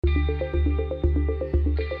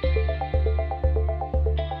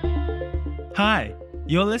Hi,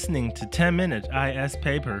 you're listening to 10 Minute IS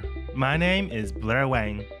Paper. My name is Blair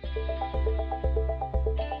Wang.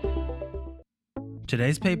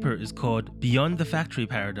 Today's paper is called Beyond the Factory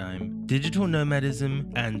Paradigm, Digital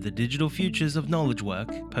Nomadism and the Digital Futures of Knowledge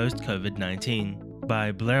Work Post-COVID-19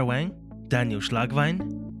 by Blair Wang, Daniel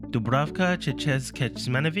Schlagwein, Dubravka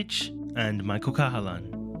Czeches-Kecmanovic, and Michael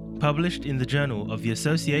Kahalan. Published in the Journal of the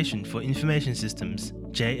Association for Information Systems,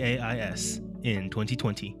 JAIS, in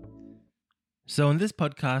 2020. So on this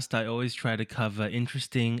podcast, I always try to cover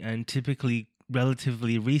interesting and typically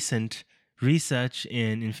relatively recent research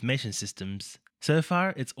in information systems. So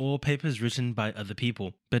far, it's all papers written by other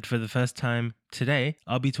people. But for the first time today,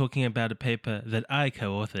 I'll be talking about a paper that I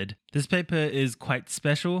co-authored. This paper is quite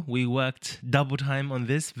special. We worked double time on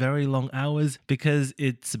this, very long hours, because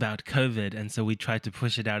it's about COVID, and so we tried to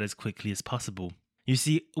push it out as quickly as possible. You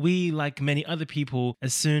see, we, like many other people,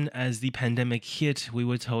 as soon as the pandemic hit, we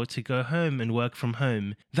were told to go home and work from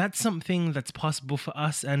home. That's something that's possible for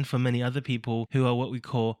us and for many other people who are what we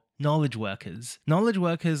call knowledge workers. Knowledge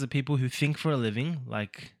workers are people who think for a living,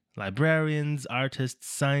 like librarians, artists,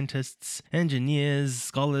 scientists, engineers,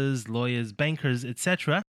 scholars, lawyers, bankers,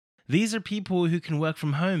 etc. These are people who can work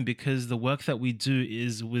from home because the work that we do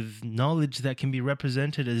is with knowledge that can be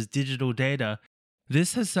represented as digital data.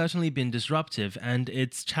 This has certainly been disruptive, and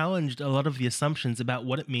it's challenged a lot of the assumptions about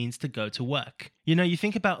what it means to go to work. You know, you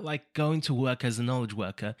think about like going to work as a knowledge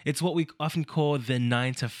worker. It's what we often call the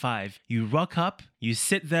 9 to 5. You rock up, you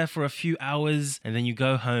sit there for a few hours, and then you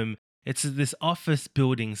go home. It's this office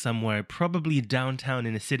building somewhere, probably downtown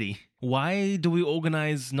in a city. Why do we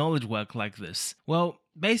organize knowledge work like this? Well,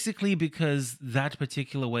 basically because that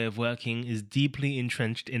particular way of working is deeply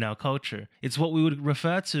entrenched in our culture. It's what we would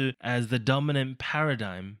refer to as the dominant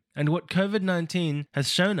paradigm. And what COVID-19 has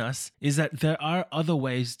shown us is that there are other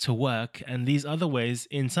ways to work, and these other ways,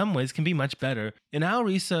 in some ways, can be much better. In our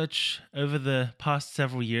research over the past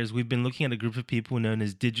several years, we've been looking at a group of people known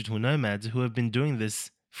as digital nomads who have been doing this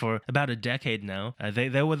for about a decade now.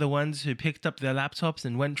 They were the ones who picked up their laptops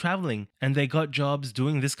and went traveling, and they got jobs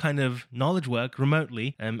doing this kind of knowledge work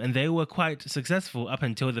remotely, and they were quite successful up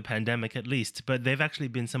until the pandemic at least, but they've actually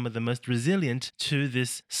been some of the most resilient to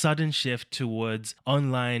this sudden shift towards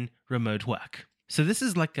online remote work. So this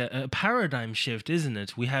is like a paradigm shift, isn't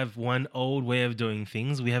it? We have one old way of doing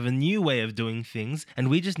things, we have a new way of doing things, and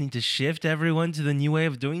we just need to shift everyone to the new way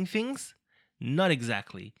of doing things? Not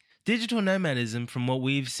exactly. Digital nomadism, from what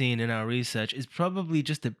we've seen in our research, is probably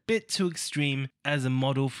just a bit too extreme as a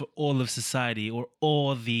model for all of society or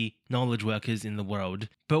all the knowledge workers in the world.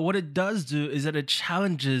 But what it does do is that it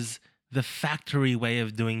challenges the factory way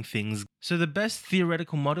of doing things. So the best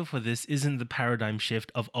theoretical model for this isn't the paradigm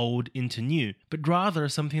shift of old into new, but rather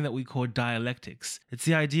something that we call dialectics. It's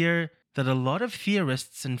the idea that a lot of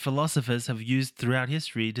theorists and philosophers have used throughout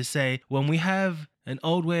history to say when we have an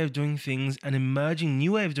old way of doing things, an emerging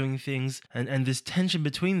new way of doing things, and this tension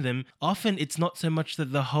between them, often it's not so much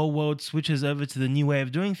that the whole world switches over to the new way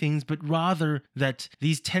of doing things, but rather that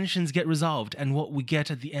these tensions get resolved, and what we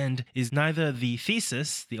get at the end is neither the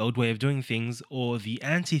thesis, the old way of doing things, or the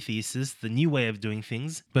antithesis, the new way of doing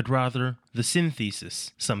things, but rather the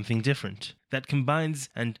synthesis, something different, that combines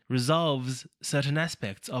and resolves certain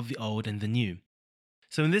aspects of the old and the new.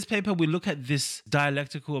 So in this paper, we look at this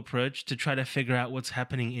dialectical approach to try to figure out what's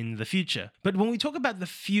happening in the future. But when we talk about the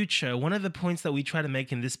future, one of the points that we try to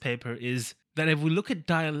make in this paper is that if we look at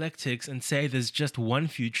dialectics and say there's just one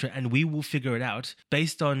future and we will figure it out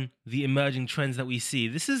based on the emerging trends that we see,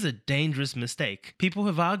 this is a dangerous mistake. People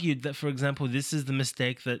have argued that, for example, this is the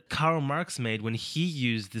mistake that Karl Marx made when he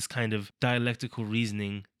used this kind of dialectical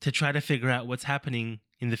reasoning to try to figure out what's happening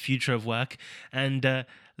in the future of work. And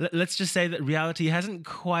let's just say that reality hasn't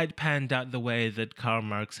quite panned out the way that Karl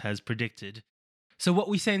Marx has predicted. So what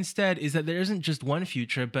we say instead is that there isn't just one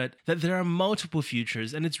future, but that there are multiple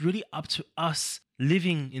futures, and it's really up to us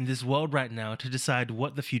living in this world right now to decide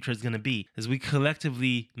what the future is going to be, as we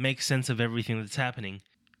collectively make sense of everything that's happening.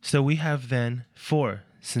 So we have then 4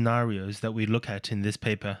 scenarios that we look at in this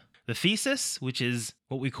paper. The thesis, which is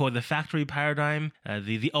what we call the factory paradigm,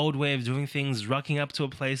 the old way of doing things, rocking up to a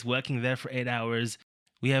place, working there for 8 hours.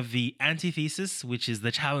 We have the antithesis, which is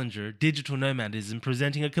the challenger, digital nomadism,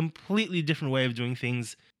 presenting a completely different way of doing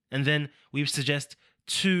things. And then we suggest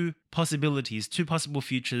 2 possibilities, 2 possible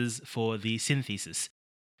futures for the synthesis.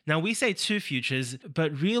 Now, we say 2 futures,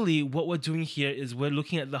 but really what we're doing here is we're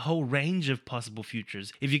looking at the whole range of possible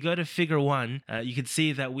futures. If you go to figure 1, you can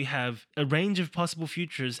see that we have a range of possible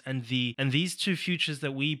futures, and these 2 futures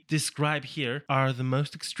that we describe here are the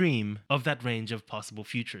most extreme of that range of possible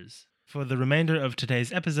futures. For the remainder of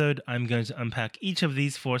today's episode, I'm going to unpack each of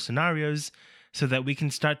these 4 scenarios so that we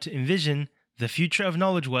can start to envision the future of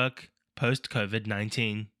knowledge work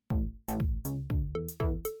post-COVID-19.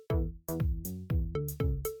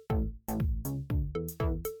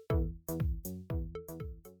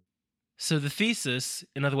 So the thesis,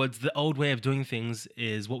 in other words, the old way of doing things,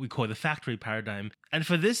 is what we call the factory paradigm. And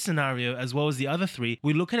for this scenario, as well as the other 3,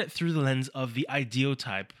 we look at it through the lens of the ideal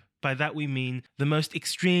type. By that we mean the most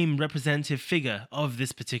extreme representative figure of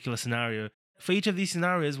this particular scenario. For each of these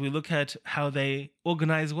scenarios, we look at how they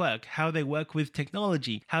organize work, how they work with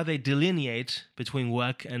technology, how they delineate between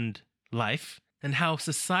work and life, and how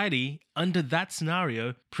society, under that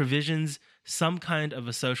scenario, provisions some kind of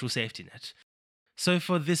a social safety net. So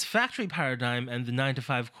for this factory paradigm and the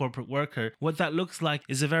 9-to-5 corporate worker, what that looks like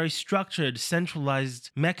is a very structured,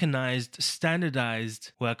 centralized, mechanized,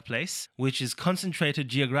 standardized workplace, which is concentrated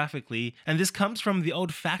geographically. And this comes from the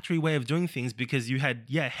old factory way of doing things because you had,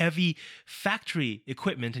 heavy factory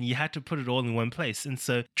equipment and you had to put it all in one place. And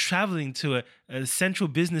so traveling to a central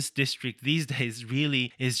business district these days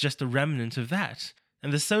really is just a remnant of that.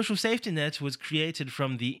 And the social safety net was created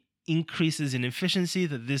from the increases in efficiency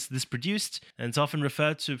that this produced, and it's often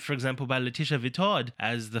referred to, for example, by Letitia Vittod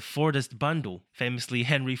as the Fordist bundle. Famously,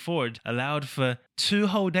 Henry Ford allowed for 2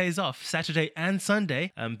 whole days off, Saturday and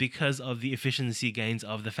Sunday, because of the efficiency gains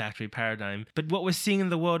of the factory paradigm. But what we're seeing in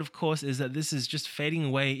the world, of course, is that this is just fading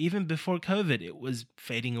away. Even before COVID, it was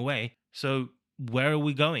fading away. So where are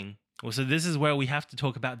we going? Well, so this is where we have to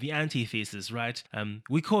talk about the antithesis, right?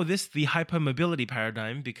 We call this the hypermobility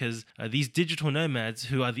paradigm because these digital nomads,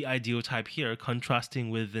 who are the ideal type here, contrasting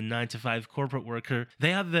with the 9-to-5 corporate worker,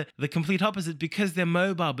 they are the complete opposite because they're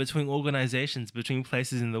mobile between organizations, between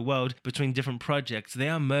places in the world, between different projects. They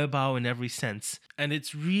are mobile in every sense. And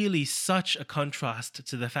it's really such a contrast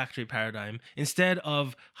to the factory paradigm. Instead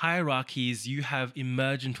of hierarchies, you have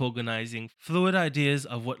emergent organizing, fluid ideas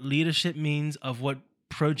of what leadership means, of what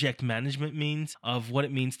project management means, of what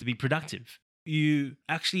it means to be productive. You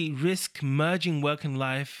actually risk merging work and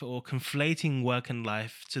life or conflating work and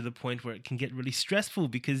life to the point where it can get really stressful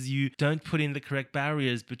because you don't put in the correct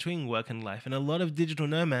barriers between work and life. And a lot of digital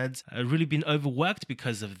nomads have really been overworked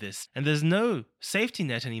because of this. And there's no safety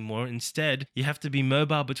net anymore. Instead, you have to be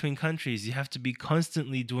mobile between countries. You have to be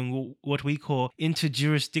constantly doing what we call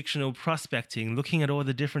interjurisdictional prospecting, looking at all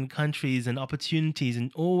the different countries and opportunities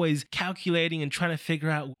and always calculating and trying to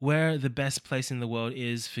figure out where the best place in the world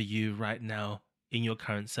is for you right now in your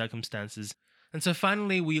current circumstances. And so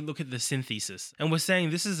finally, we look at the synthesis. And we're saying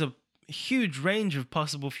this is a huge range of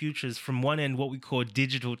possible futures. From one end, what we call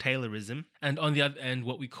digital Taylorism, and on the other end,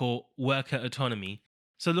 what we call worker autonomy.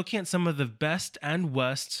 So looking at some of the best and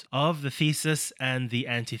worst of the thesis and the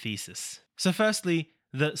antithesis. So firstly,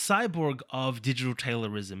 the cyborg of digital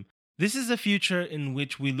Taylorism. This is a future in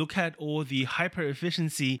which we look at all the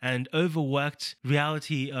hyper-efficiency and overworked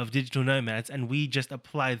reality of digital nomads and we just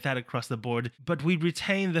apply that across the board, but we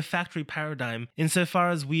retain the factory paradigm insofar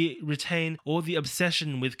as we retain all the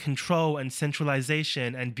obsession with control and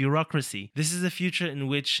centralization and bureaucracy. This is a future in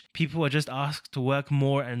which people are just asked to work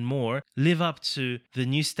more and more, live up to the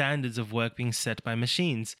new standards of work being set by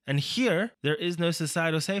machines. And here, there is no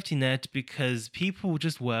societal safety net because people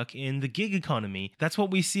just work in the gig economy. That's what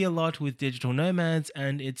we see a lot with digital nomads,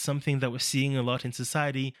 and it's something that we're seeing a lot in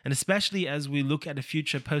society. And especially as we look at a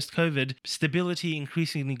future post-COVID, stability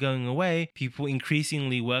increasingly going away, people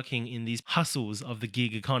increasingly working in these hustles of the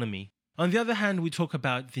gig economy. On the other hand, we talk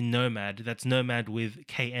about the nomad, that's nomad with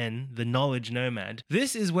KN, the knowledge nomad.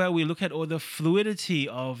 This is where we look at all the fluidity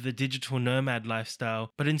of the digital nomad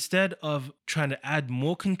lifestyle, but instead of trying to add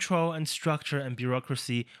more control and structure and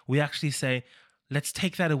bureaucracy, we actually say, let's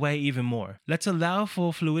take that away even more. Let's allow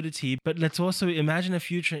for fluidity, but let's also imagine a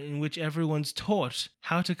future in which everyone's taught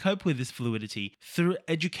how to cope with this fluidity through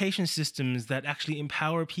education systems that actually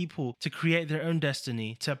empower people to create their own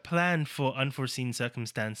destiny, to plan for unforeseen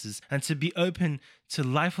circumstances, and to be open to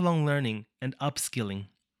lifelong learning and upskilling.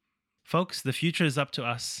 Folks, the future is up to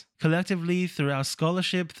us. Collectively, through our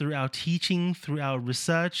scholarship, through our teaching, through our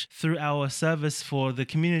research, through our service for the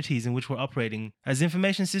communities in which we're operating, as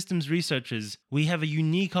information systems researchers, we have a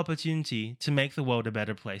unique opportunity to make the world a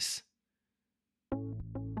better place.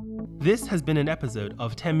 This has been an episode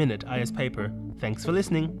of 10-Minute IS Paper. Thanks for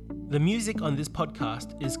listening. The music on this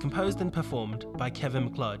podcast is composed and performed by Kevin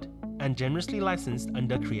MacLeod and generously licensed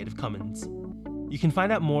under Creative Commons. You can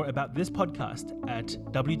find out more about this podcast at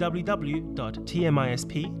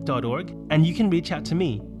www.tmisp.org, and you can reach out to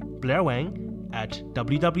me, Blair Wang, at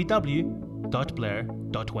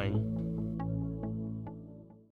www.blair.wang.